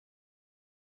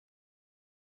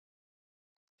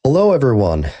Hello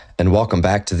everyone, and welcome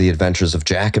back to the Adventures of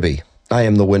Jacoby. I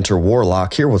am the Winter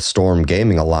Warlock here with Storm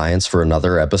Gaming Alliance for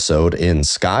another episode in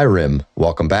Skyrim.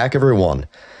 Welcome back everyone.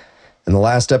 In the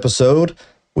last episode,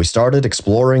 we started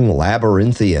exploring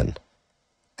Labyrinthian.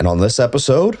 And on this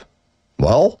episode,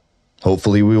 well,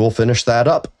 hopefully we will finish that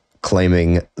up,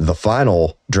 claiming the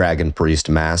final Dragon Priest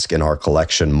mask in our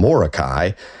collection,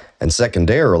 Morokei, and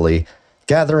secondarily,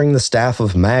 gathering the Staff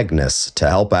of Magnus to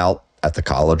help out at the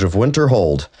College of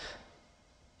Winterhold.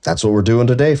 That's what we're doing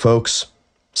today, folks.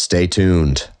 Stay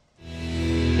tuned.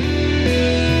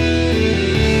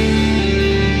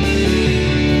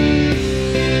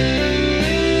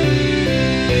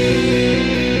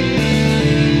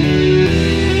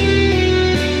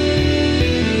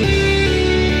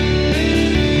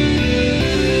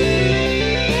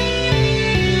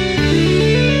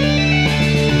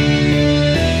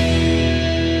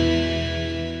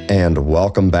 And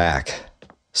welcome back.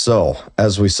 So,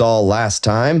 as we saw last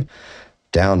time,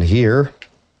 down here,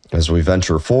 as we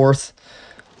venture forth,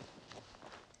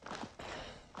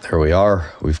 there we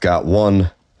are. We've got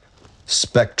one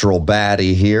spectral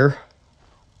baddie here.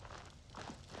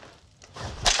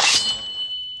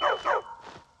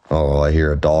 Oh, I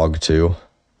hear a dog too.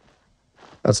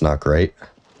 That's not great.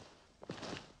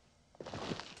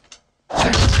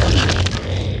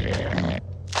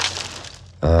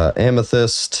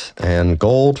 Amethyst and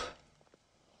gold.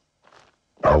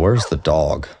 Oh, where's the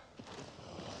dog?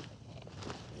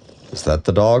 Is that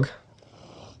the dog?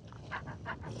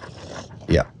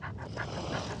 Yeah.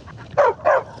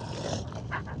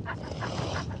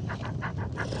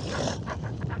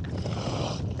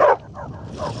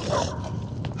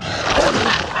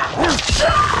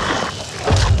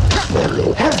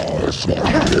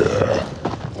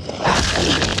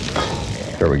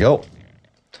 There we go.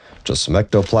 Just some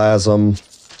ectoplasm.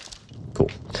 Cool.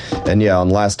 And yeah,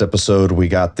 on last episode, we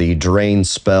got the Drain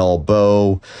Spell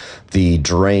Bow, the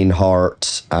Drain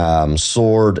Heart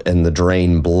Sword, and the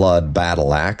Drain Blood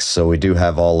Battle Axe. So we do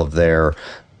have all of their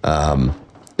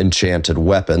enchanted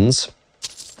weapons.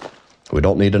 We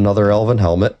don't need another Elven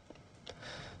Helmet.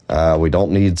 We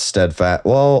don't need Steadfast.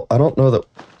 Well, I don't know that.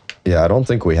 Yeah, I don't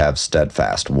think we have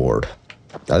Steadfast Ward.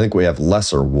 I think we have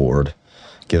Lesser Ward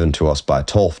given to us by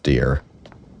Tolfdir.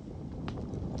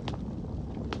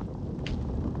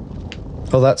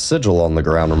 Oh, that sigil on the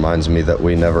ground reminds me that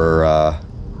we never,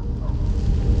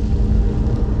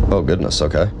 Oh, goodness,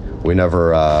 okay. We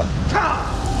never,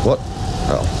 What?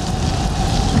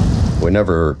 Oh. We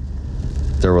never...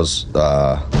 There was,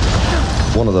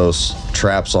 one of those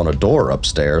traps on a door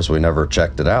upstairs. We never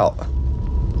checked it out.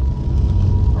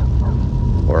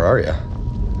 Where are you?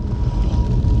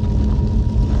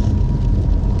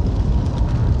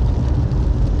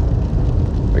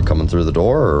 Are you coming through the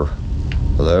door, or...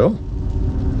 Hello?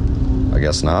 I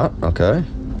guess not. Okay.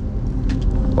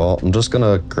 Well, I'm just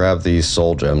gonna grab these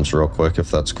soul gems real quick,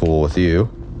 if that's cool with you.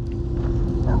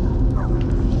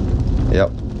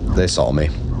 Yep, they saw me.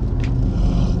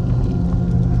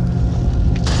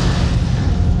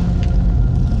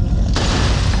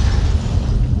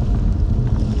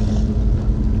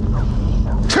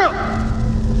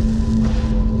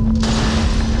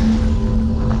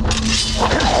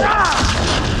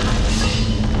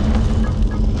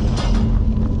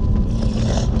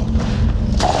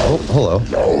 Oh, hello.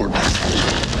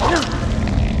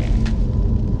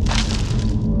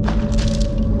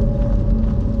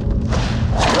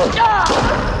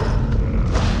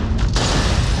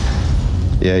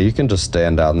 Yeah, you can just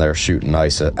stand down there shooting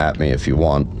ice at me if you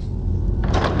want.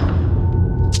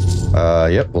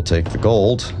 Yep, we'll take the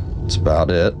gold. That's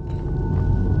about it.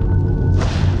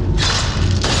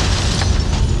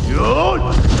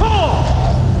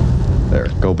 There,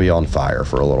 go be on fire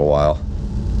for a little while.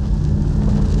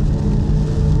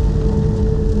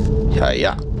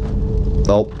 Yeah.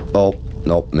 Nope. Oh,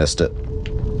 nope, missed it.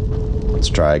 Let's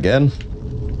try again.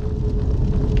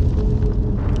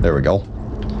 There we go.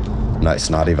 Nice,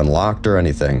 not even locked or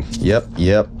anything. Yep.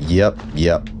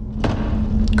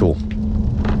 Cool.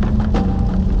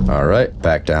 All right,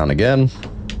 back down again.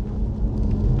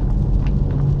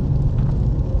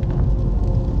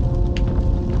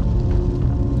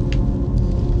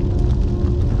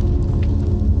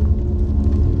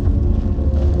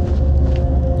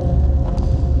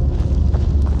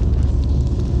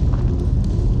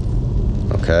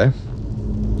 Okay.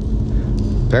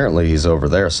 Apparently he's over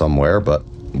there somewhere, but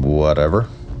whatever.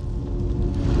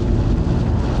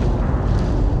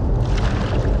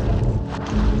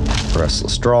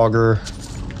 Restless Draugr.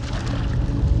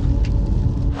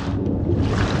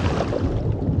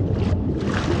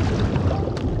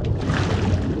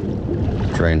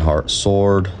 Drain Heart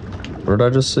Sword. What did I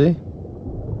just see?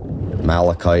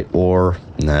 Malachite ore.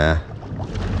 Nah.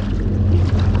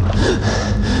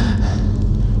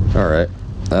 Alright.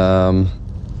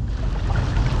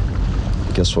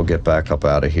 Guess we'll get back up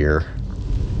out of here.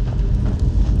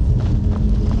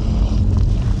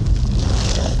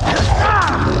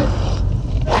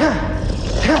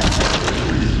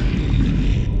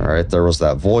 Alright, there was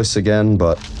that voice again,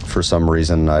 but for some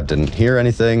reason I didn't hear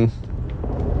anything.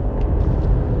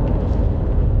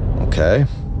 Okay.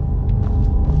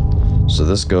 So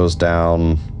this goes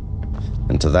down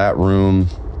into that room.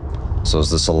 So is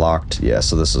this a locked? Yeah,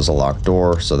 so this is a locked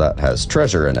door, so that has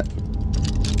treasure in it.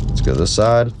 Let's go this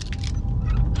side.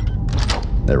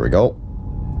 There we go.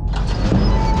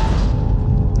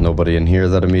 Nobody in here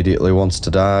that immediately wants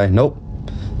to die. Nope.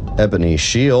 Ebony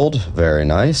shield, very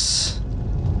nice.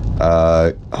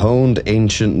 Honed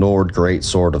Ancient Nord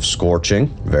Greatsword of Scorching,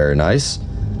 very nice.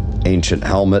 Ancient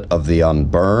Helmet of the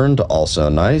Unburned, also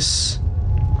nice.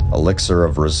 Elixir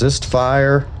of Resist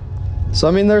Fire. So,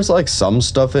 I mean, there's like some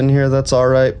stuff in here that's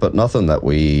alright, but nothing that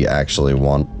we actually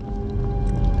want.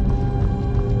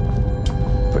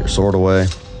 Put your sword away.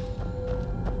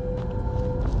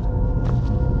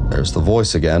 There's the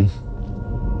voice again.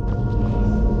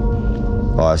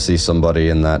 Oh, I see somebody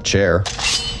in that chair.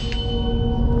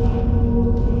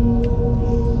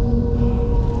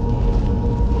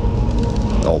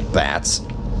 Oh, bats.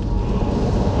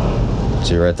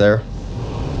 See right there?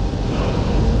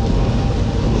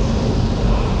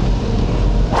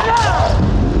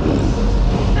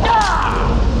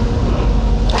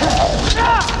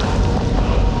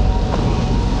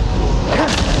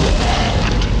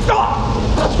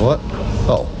 What?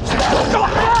 Oh.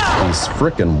 These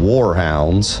frickin'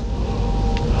 warhounds.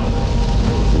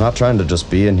 I'm not trying to just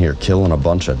be in here killing a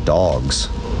bunch of dogs.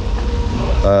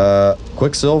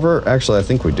 Quicksilver? Actually, I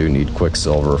think we do need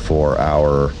Quicksilver for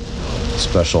our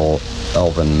special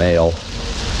elven mail.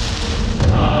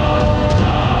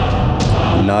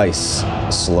 Nice.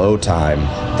 Slow time.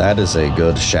 That is a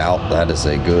good shout. That is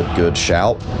a good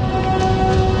shout.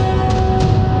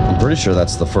 I'm pretty sure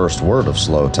that's the first word of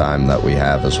slow time that we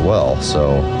have as well,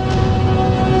 so...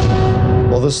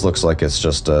 Well, this looks like it's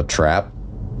just a trap.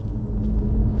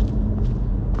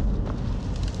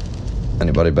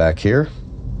 Anybody back here?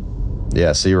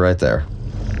 Yeah, see you right there.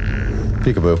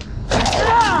 Peekaboo.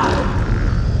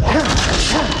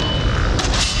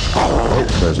 Oh,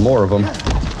 there's more of them.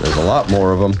 There's a lot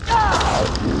more of them. Stay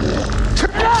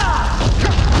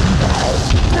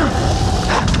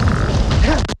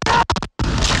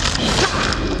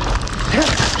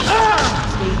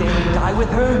there and die with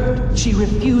her? She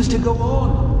refused to go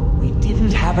on. We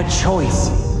didn't have a choice.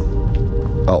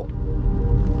 Oh.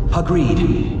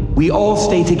 Agreed. We all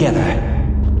stay together.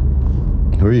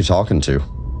 Who are you talking to?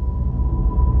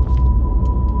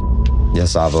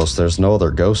 Yes, Avos, there's no other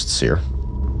ghosts here.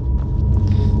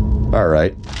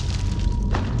 Alright.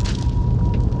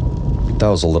 That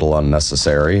was a little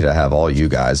unnecessary to have all you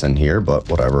guys in here, but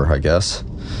whatever, I guess.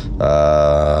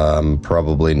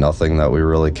 Probably nothing that we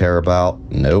really care about.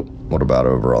 Nope. What about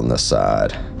over on this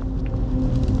side?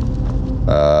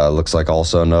 Looks like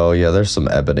also no. Yeah, there's some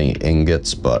ebony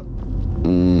ingots, but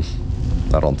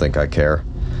I don't think I care.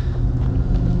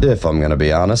 If I'm gonna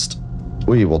be honest,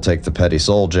 we will take the petty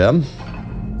soul gem.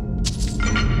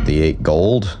 The 8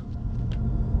 gold.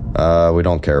 We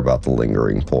don't care about the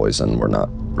lingering poison. We're not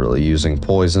really using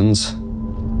poisons.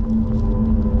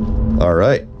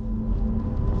 Alright.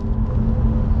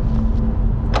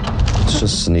 Let's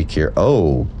just sneak here.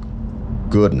 Oh,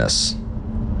 goodness.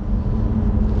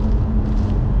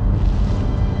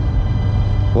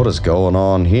 What is going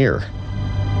on here?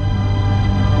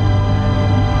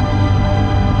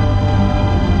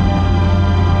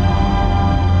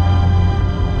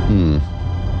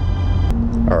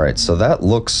 Alright, so that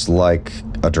looks like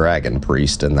a dragon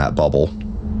priest in that bubble.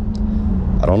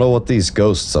 I don't know what these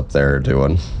ghosts up there are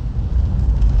doing.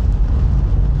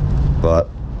 But...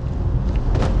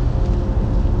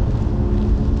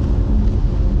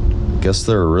 guess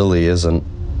there really isn't...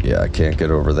 Yeah, I can't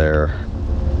get over there.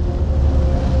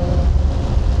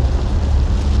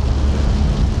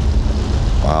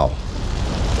 Wow.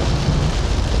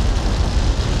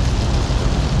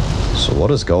 So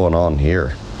what is going on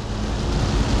here?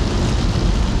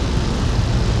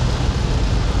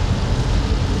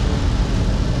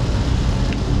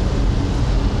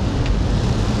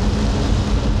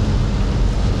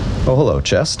 Oh, hello,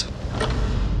 chest.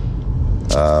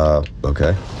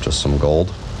 Okay, just some gold.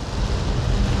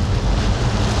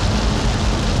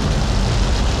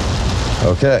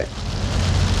 Okay.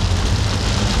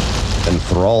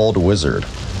 Enthralled wizard.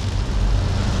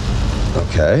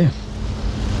 Okay.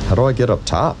 How do I get up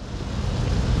top?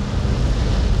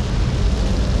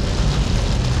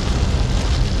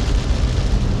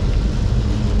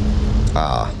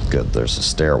 Ah, good. There's a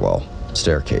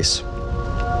staircase.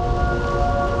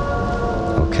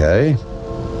 Okay.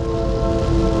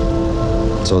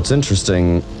 So it's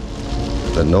interesting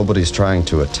that nobody's trying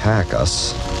to attack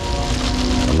us.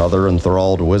 Another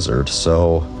enthralled wizard,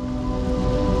 so...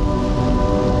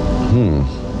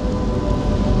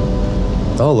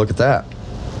 Oh, look at that.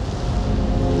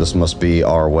 This must be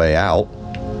our way out.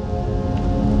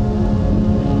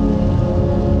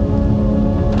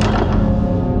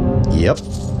 Yep.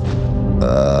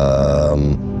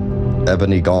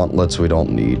 Ebony gauntlets we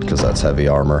don't need, because that's heavy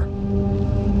armor.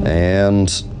 And...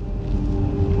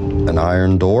 an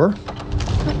iron door?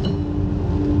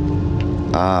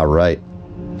 Ah, right.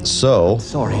 So...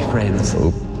 Sorry, friends.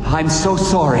 I'm so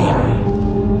sorry.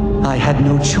 I had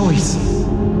no choice.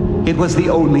 It was the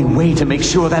only way to make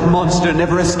sure that monster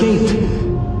never escaped.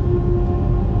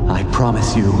 I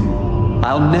promise you,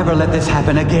 I'll never let this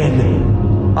happen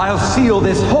again. I'll seal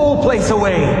this whole place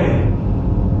away.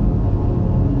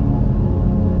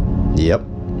 Yep.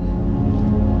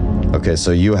 Okay,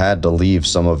 so you had to leave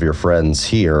some of your friends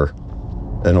here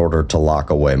in order to lock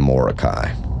away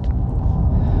Morokei.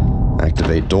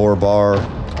 Activate door bar.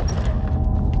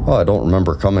 Oh, I don't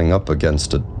remember coming up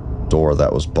against a door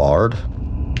that was barred.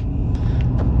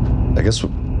 I guess,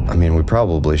 I mean, we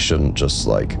probably shouldn't just,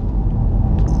 like,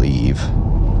 leave.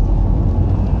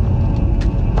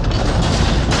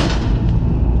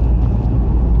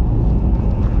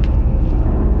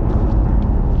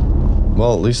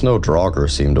 Well, at least no Draugr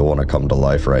seem to want to come to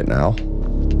life right now.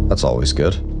 That's always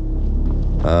good.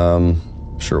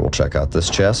 Sure, we'll check out this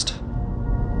chest.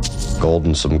 Gold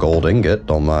and some gold ingot,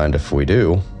 don't mind if we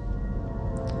do.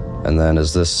 And then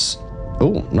is this...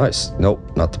 Oh, nice.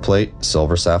 Nope, not the plate.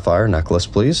 Silver sapphire necklace,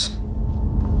 please.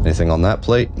 Anything on that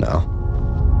plate? No.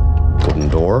 Wooden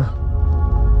door.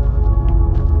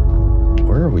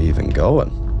 Where are we even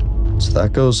going? So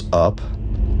that goes up.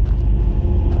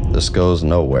 This goes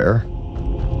nowhere.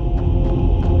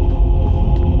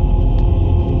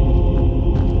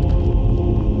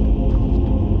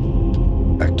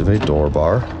 Activate door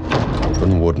bar.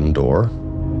 Open wooden door.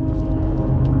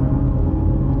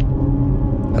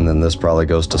 And then this probably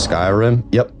goes to Skyrim.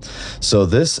 Yep. So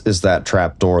this is that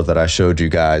trapdoor that I showed you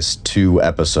guys 2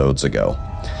 episodes ago.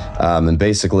 And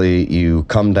basically, you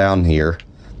come down here.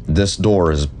 This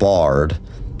door is barred,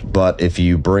 but if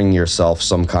you bring yourself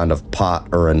some kind of pot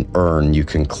or an urn, you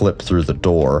can clip through the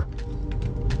door.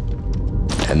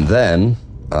 And then,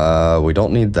 we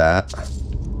don't need that.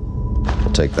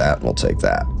 We'll take that, and we'll take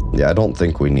that. Yeah, I don't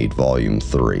think we need volume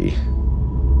 3.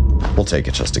 We'll take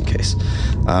it just in case.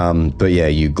 But yeah,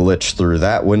 you glitch through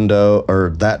that window, or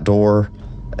that door,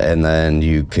 and then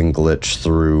you can glitch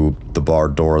through the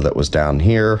barred door that was down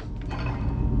here.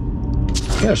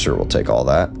 Yeah, sure, we'll take all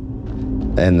that.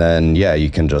 And then, yeah, you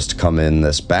can just come in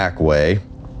this back way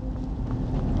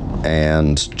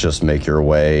and just make your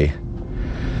way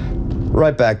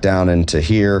right back down into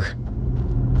here,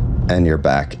 and you're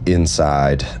back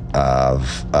inside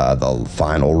of the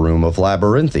final room of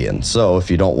Labyrinthian. So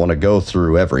if you don't want to go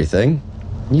through everything,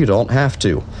 you don't have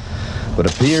to. But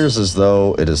it appears as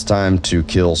though it is time to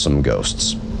kill some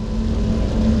ghosts.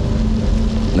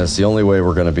 And that's the only way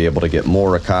we're going to be able to get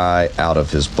Morokei out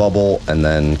of his bubble and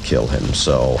then kill him,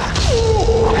 so...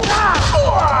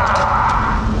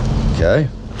 Okay.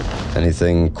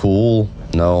 Anything cool?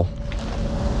 No.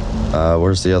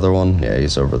 Where's the other one? Yeah,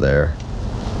 he's over there.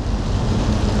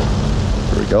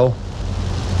 There we go.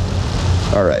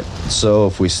 Alright, so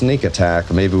if we sneak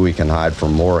attack, maybe we can hide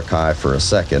from Morokei for a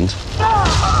second.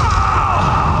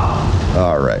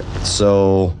 Alright,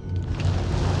 so...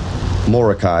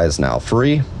 Morokei is now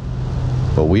free,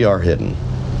 but we are hidden.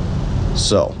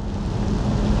 So.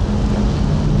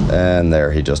 And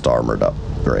there, he just armored up.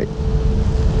 Great.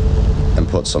 And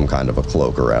put some kind of a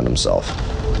cloak around himself.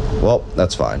 Well,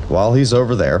 that's fine. While he's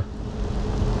over there,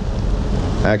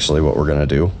 actually what we're going to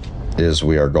do is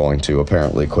we are going to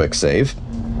apparently quick save.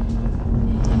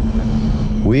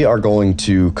 We are going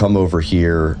to come over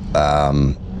here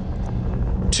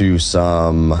to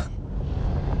some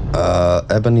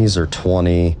Ebenezer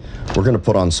 20. We're going to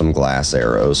put on some glass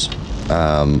arrows.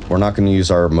 We're not going to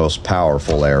use our most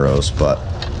powerful arrows, but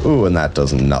ooh, and that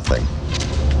does nothing.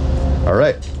 All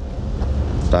right,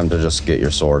 time to just get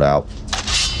your sword out.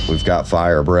 We've got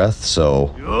fire breath,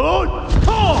 so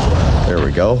there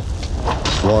we go.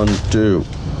 1, 2.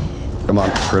 Come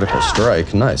on, critical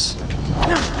strike. Nice.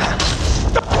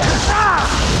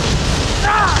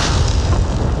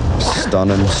 Stun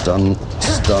him, stun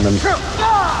him.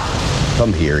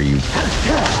 Come here, you.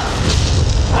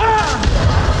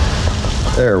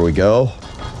 There we go.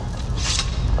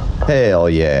 Hell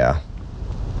yeah.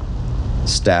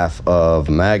 Staff of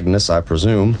Magnus, I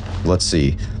presume. Let's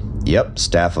see. Yep,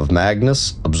 Staff of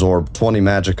Magnus. Absorb 20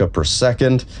 magicka per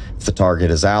second. If the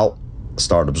target is out,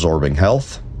 start absorbing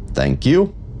health. Thank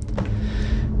you.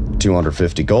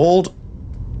 250 gold.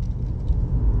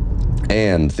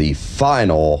 And the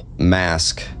final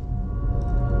mask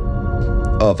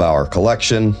of our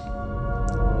collection,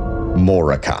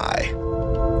 Morokei.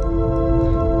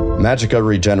 Magicka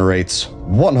regenerates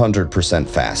 100%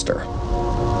 faster.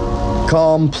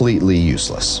 Completely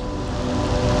useless.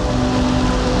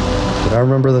 Did I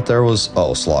remember that there was...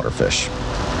 Oh, slaughterfish.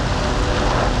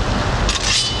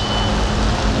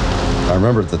 I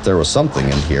remembered that there was something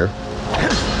in here.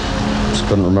 Just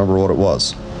couldn't remember what it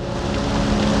was.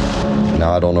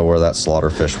 Now I don't know where that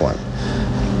slaughterfish went.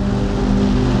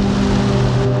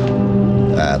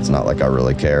 It's not like I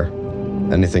really care.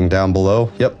 Anything down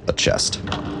below? Yep, a chest.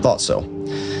 Thought so.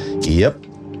 Yep.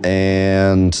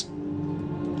 And...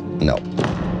 no.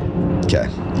 Okay,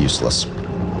 useless.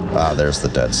 Ah, there's the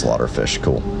dead slaughterfish.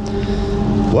 Cool.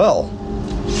 Well.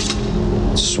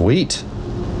 Sweet.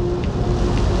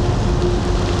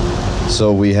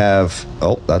 So we have...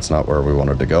 oh, that's not where we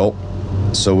wanted to go.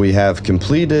 So we have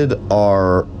completed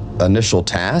our initial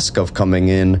task of coming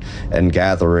in and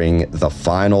gathering the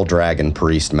final Dragon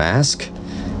Priest mask.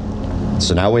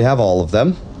 So now we have all of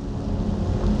them.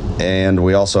 And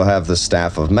we also have the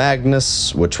Staff of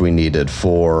Magnus, which we needed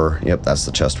for... yep, that's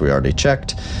the chest we already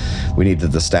checked. We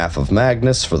needed the Staff of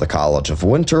Magnus for the College of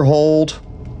Winterhold.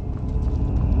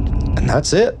 And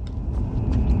that's it.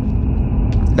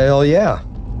 Hell yeah.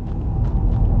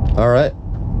 Alright.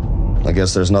 I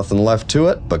guess there's nothing left to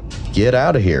it, but get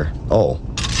out of here. Oh.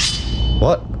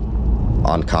 What?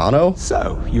 Ancano?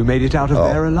 So, you made it out of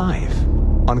there alive.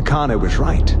 Ancano was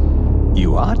right.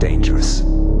 You are dangerous.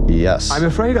 Yes. I'm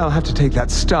afraid I'll have to take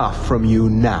that stuff from you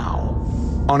now.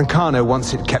 Ancano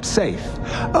wants it kept safe.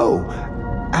 Oh,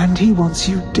 and he wants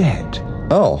you dead.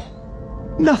 Oh.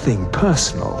 Nothing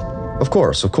personal. Of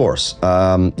course, of course.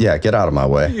 Yeah, get out of my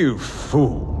way. You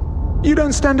fool. You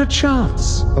don't stand a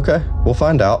chance. Okay, we'll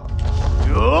find out.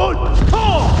 No!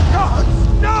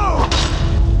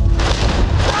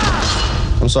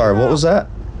 I'm sorry, what was that?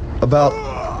 About...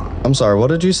 I'm sorry, what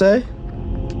did you say?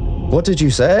 What did you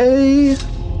say?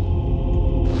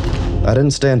 I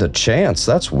didn't stand a chance.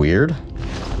 That's weird.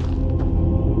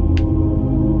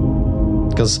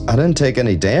 Because I didn't take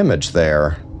any damage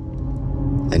there.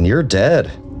 And you're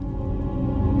dead.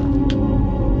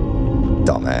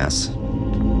 Dumbass.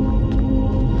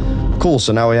 Cool,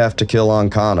 so now we have to kill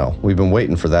Ancano. We've been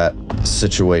waiting for that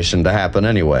situation to happen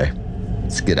anyway.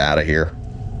 Let's get out of here.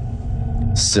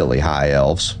 Silly high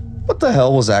elves. What the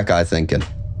hell was that guy thinking?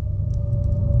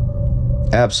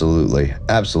 Absolutely,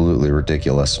 absolutely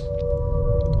ridiculous.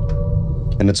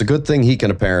 And it's a good thing he can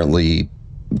apparently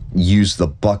use the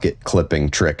bucket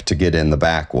clipping trick to get in the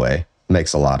back way.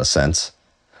 Makes a lot of sense.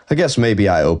 I guess maybe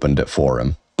I opened it for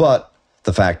him. But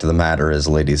the fact of the matter is,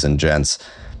 ladies and gents,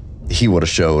 he would have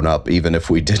shown up even if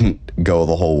we didn't go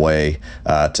the whole way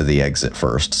to the exit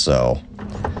first. So,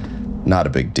 not a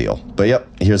big deal. But yep,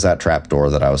 here's that trapdoor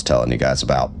that I was telling you guys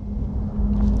about.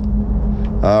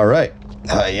 All right.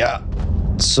 Yeah.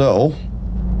 So,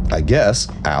 I guess...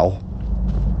 ow.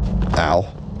 Ow.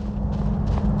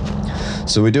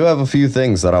 So we do have a few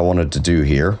things that I wanted to do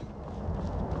here.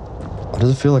 Why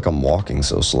does it feel like I'm walking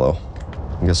so slow?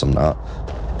 I guess I'm not.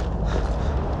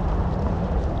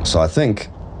 So I think...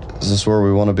 is this where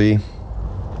we want to be?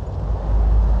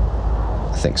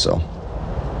 I think so.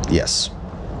 Yes.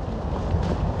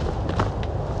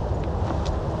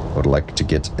 Would like to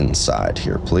get inside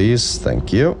here, please.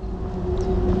 Thank you.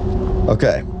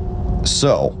 Okay.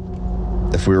 So,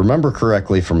 if we remember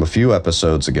correctly from a few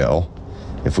episodes ago,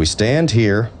 if we stand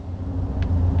here,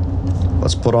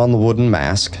 let's put on the wooden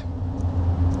mask.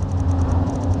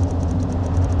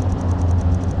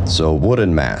 So,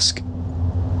 wooden mask.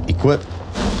 Equip.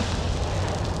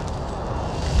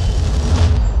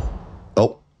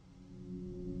 Oh.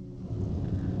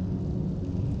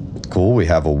 Cool, we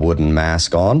have a wooden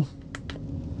mask on.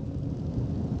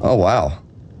 Oh, wow.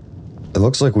 It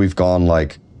looks like we've gone,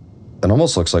 like... it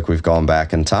almost looks like we've gone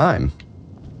back in time.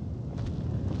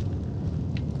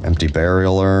 Empty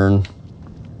burial urn.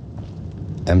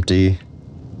 Empty.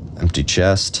 Empty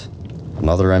chest.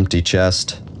 Another empty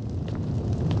chest.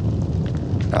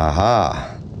 Aha.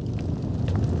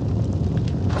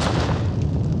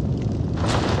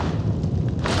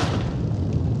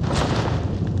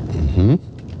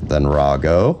 Then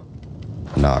Rago.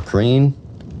 Nakreen.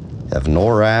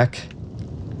 Evnorak.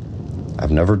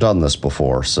 I've never done this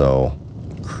before, so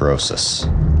Croesus.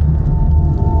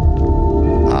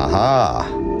 Aha!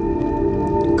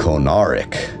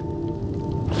 Konaric.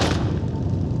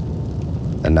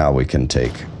 And now we can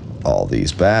take all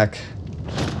these back.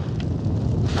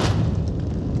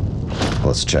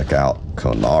 Let's check out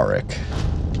Konaric.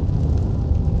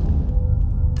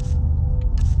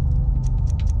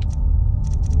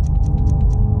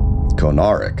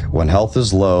 Konaric, when health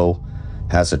is low,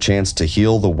 has a chance to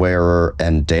heal the wearer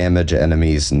and damage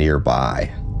enemies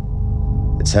nearby.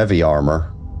 It's heavy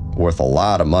armor, worth a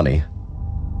lot of money.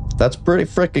 That's pretty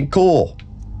freaking cool.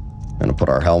 Gonna put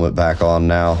our helmet back on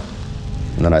now.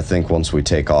 And then I think once we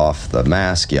take off the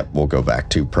mask, yep, we'll go back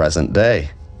to present day.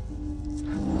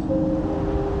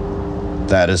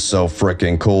 That is so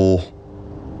freaking cool.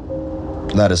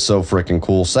 That is so freaking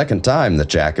cool. Second time that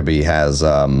Jacoby has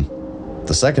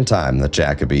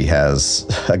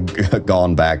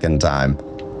gone back in time.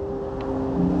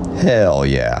 Hell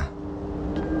yeah.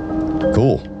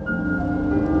 Cool.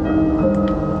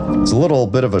 It's a little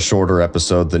bit of a shorter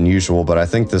episode than usual, but I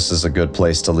think this is a good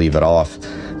place to leave it off.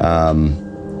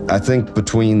 I think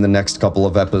between the next couple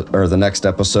of the next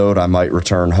episode, I might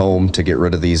return home to get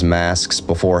rid of these masks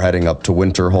before heading up to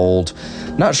Winterhold.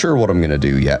 Not sure what I'm gonna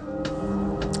do yet.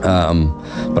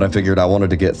 But I figured I wanted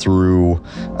to get through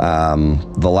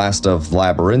the last of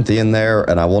Labyrinthian there,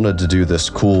 and I wanted to do this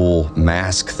cool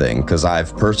mask thing, because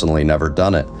I've personally never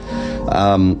done it.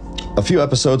 A few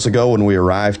episodes ago when we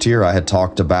arrived here, I had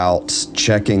talked about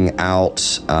checking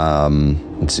out,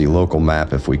 let's see, local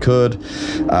map if we could,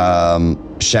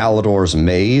 Shalador's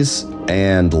Maze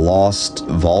and Lost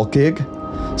Volkig.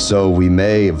 So we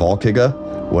may, Volkiga,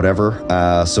 whatever.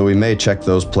 So we may check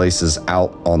those places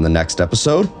out on the next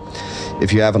episode.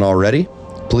 If you haven't already,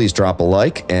 please drop a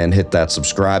like and hit that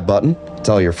subscribe button.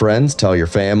 Tell your friends, tell your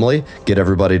family, get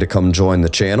everybody to come join the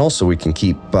channel so we can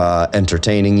keep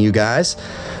entertaining you guys.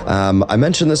 I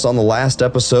mentioned this on the last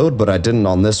episode, but I didn't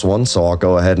on this one, so I'll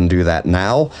go ahead and do that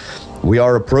now. We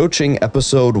are approaching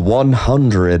episode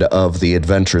 100 of The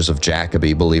Adventures of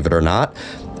Jacoby, believe it or not.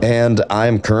 And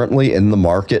I'm currently in the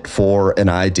market for an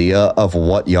idea of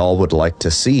what y'all would like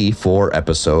to see for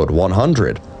episode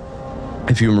 100.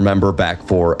 If you remember back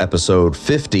for episode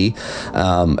 50,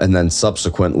 and then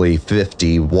subsequently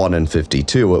 51 and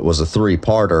 52, it was a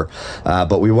three-parter,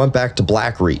 but we went back to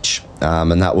Blackreach,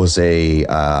 and that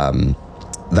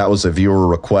was a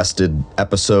viewer-requested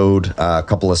episode, a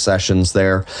couple of sessions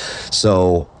there.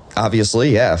 So obviously,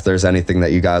 yeah, if there's anything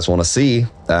that you guys want to see,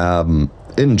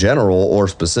 in general or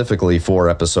specifically for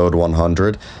episode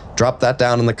 100, drop that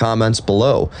down in the comments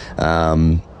below.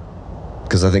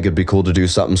 Because I think it'd be cool to do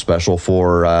something special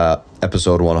for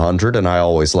episode 100, and I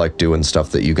always like doing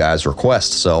stuff that you guys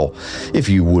request. So if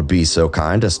you would be so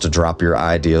kind as to drop your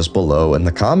ideas below in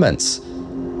the comments.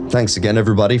 Thanks again,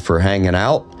 everybody, for hanging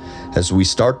out. As we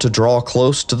start to draw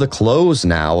close to the close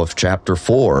now of Chapter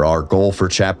 4, our goal for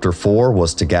Chapter 4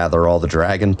 was to gather all the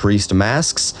Dragon Priest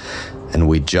masks, and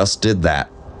we just did that.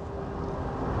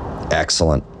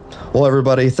 Excellent. Well,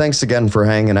 everybody, thanks again for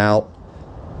hanging out,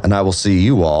 and I will see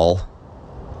you all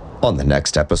on the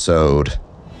next episode.